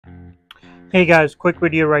Hey guys, quick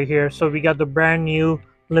video right here. So we got the brand new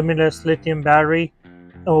Limitless Lithium battery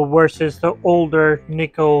versus the older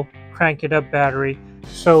nickel Krank It Up battery.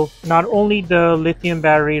 So not only the lithium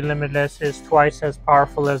battery Limitless is twice as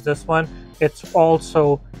powerful as this one, it's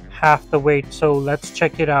also half the weight. So let's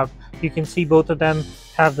check it out. You can see both of them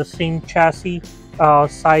have the same chassis.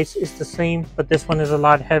 Size is the same, but this one is a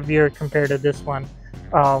lot heavier compared to this one.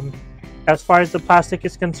 Um, as far as the plastic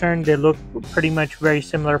is concerned, they look pretty much very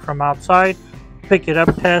similar from outside. Pick it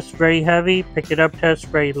up test, very heavy. Pick it up test,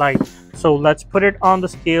 very light. So let's put it on the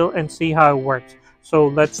scale and see how it works. So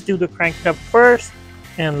let's do the crank it up first,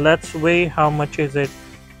 and let's weigh how much is it.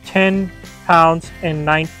 10 pounds and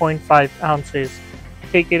 9.5 ounces.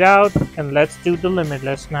 Take it out and let's do the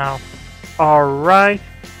Limitless now. Alright,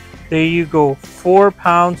 there you go. 4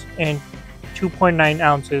 pounds and 2.9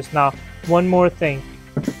 ounces. Now, one more thing.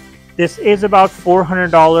 This is about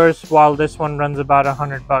 $400 while this one runs about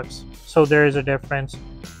 $100. So there is a difference.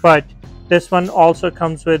 But this one also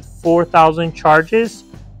comes with 4,000 charges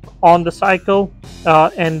on the cycle,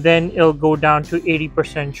 and then it'll go down to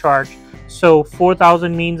 80% charge. So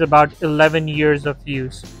 4,000 means about 11 years of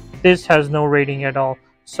use. This has no rating at all.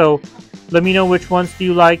 So let me know which ones do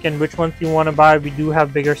you like and which ones do you want to buy. We do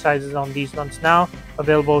have bigger sizes on these ones now,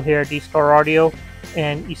 available here at eStar Audio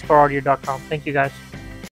and eStarAudio.com. Thank you guys.